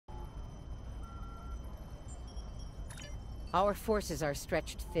Our forces are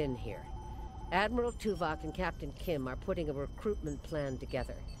stretched thin here. Admiral Tuvok and Captain Kim are putting a recruitment plan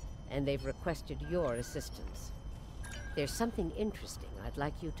together, and they've requested your assistance. There's something interesting I'd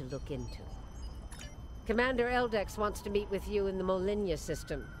like you to look into. Commander Eldex wants to meet with you in the Molinia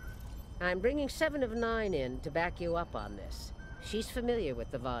system. I'm bringing 7 of 9 in to back you up on this. She's familiar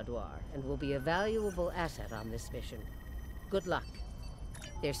with the Vaadwaur and will be a valuable asset on this mission. Good luck.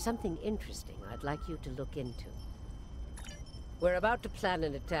 There's something interesting I'd like you to look into. We're about to plan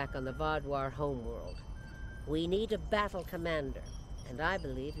an attack on the Vaadwaur homeworld. We need a battle commander, and I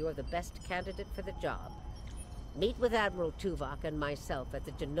believe you're the best candidate for the job. Meet with Admiral Tuvok and myself at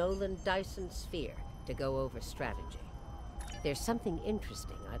the Jenolan Dyson Sphere to go over strategy. There's something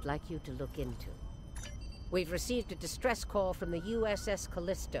interesting I'd like you to look into. We've received a distress call from the USS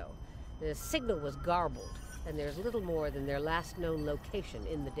Callisto. The signal was garbled, and there's little more than their last known location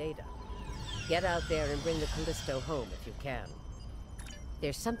in the data. Get out there and bring the Callisto home if you can.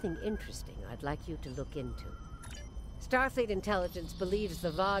 There's something interesting I'd like you to look into. Starfleet intelligence believes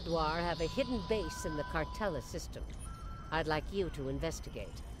the Vaadwaur have a hidden base in the Cartella system. I'd like you to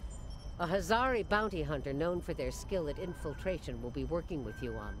investigate. A Hazari bounty hunter known for their skill at infiltration will be working with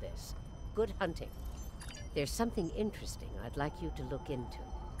you on this. Good hunting. There's something interesting I'd like you to look into.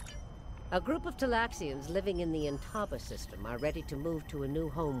 A group of Talaxians living in the Intaba system are ready to move to a new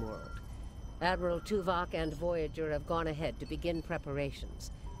homeworld. Admiral Tuvok and Voyager have gone ahead to begin preparations,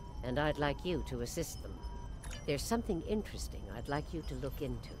 and I'd like you to assist them. There's something interesting I'd like you to look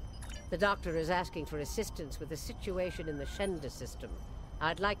into. The Doctor is asking for assistance with a situation in the Shenda system.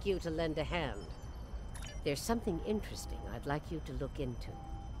 I'd like you to lend a hand. There's something interesting I'd like you to look into.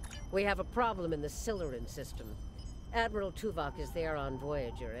 We have a problem in the Siluran system. Admiral Tuvok is there on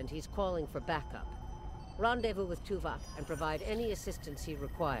Voyager, and he's calling for backup. Rendezvous with Tuvok and provide any assistance he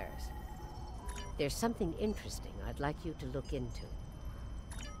requires. There's something interesting I'd like you to look into.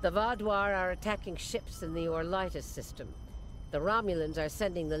 The Vaadwaur are attacking ships in the Orlitis system. The Romulans are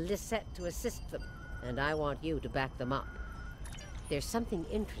sending the Lisette to assist them, and I want you to back them up. There's something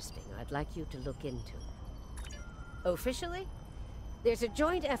interesting I'd like you to look into. Officially, there's a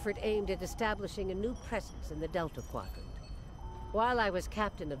joint effort aimed at establishing a new presence in the Delta Quadrant. While I was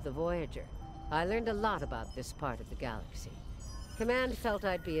captain of the Voyager, I learned a lot about this part of the galaxy. Command felt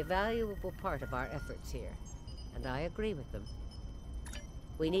I'd be a valuable part of our efforts here, and I agree with them.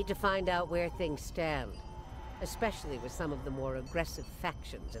 We need to find out where things stand, especially with some of the more aggressive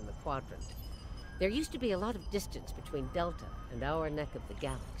factions in the Quadrant. There used to be a lot of distance between Delta and our neck of the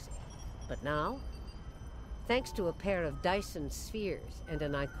galaxy. But now, thanks to a pair of Dyson spheres and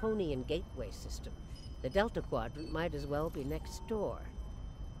an Iconian gateway system, the Delta Quadrant might as well be next door.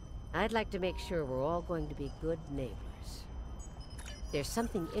 I'd like to make sure we're all going to be good neighbors. There's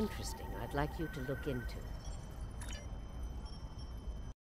something interesting I'd like you to look into.